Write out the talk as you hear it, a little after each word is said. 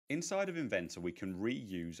Inside of Inventor, we can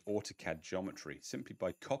reuse AutoCAD geometry simply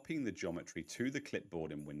by copying the geometry to the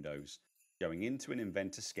clipboard in Windows, going into an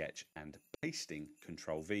Inventor sketch and pasting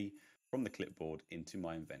Ctrl-V from the clipboard into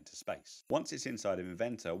my Inventor space. Once it's inside of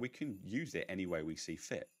Inventor, we can use it any way we see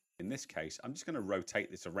fit. In this case, I'm just going to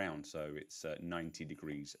rotate this around so it's 90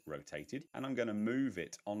 degrees rotated, and I'm going to move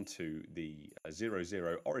it onto the 0,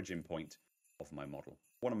 0 origin point of my model.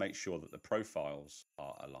 I want to make sure that the profiles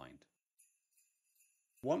are aligned.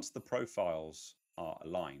 Once the profiles are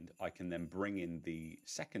aligned, I can then bring in the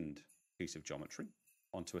second piece of geometry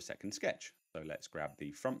onto a second sketch. So let's grab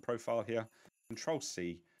the front profile here,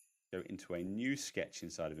 Ctrl-C, go into a new sketch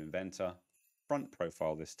inside of Inventor, front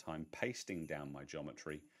profile this time, pasting down my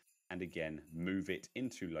geometry, and again, move it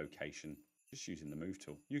into location, just using the move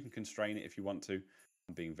tool. You can constrain it if you want to.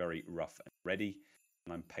 I'm being very rough and ready,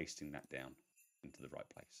 and I'm pasting that down into the right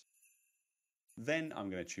place. Then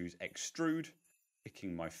I'm going to choose Extrude,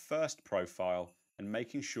 picking my first profile and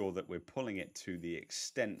making sure that we're pulling it to the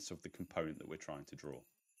extents of the component that we're trying to draw,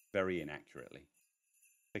 very inaccurately.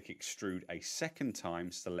 Click Extrude a second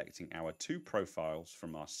time, selecting our two profiles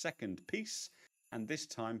from our second piece, and this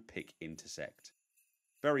time pick Intersect.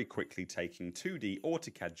 Very quickly taking 2D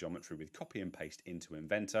AutoCAD geometry with copy and paste into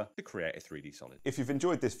Inventor to create a 3D solid. If you've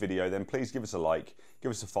enjoyed this video, then please give us a like,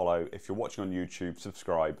 give us a follow. If you're watching on YouTube,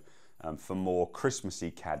 subscribe for more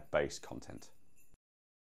Christmassy CAD-based content.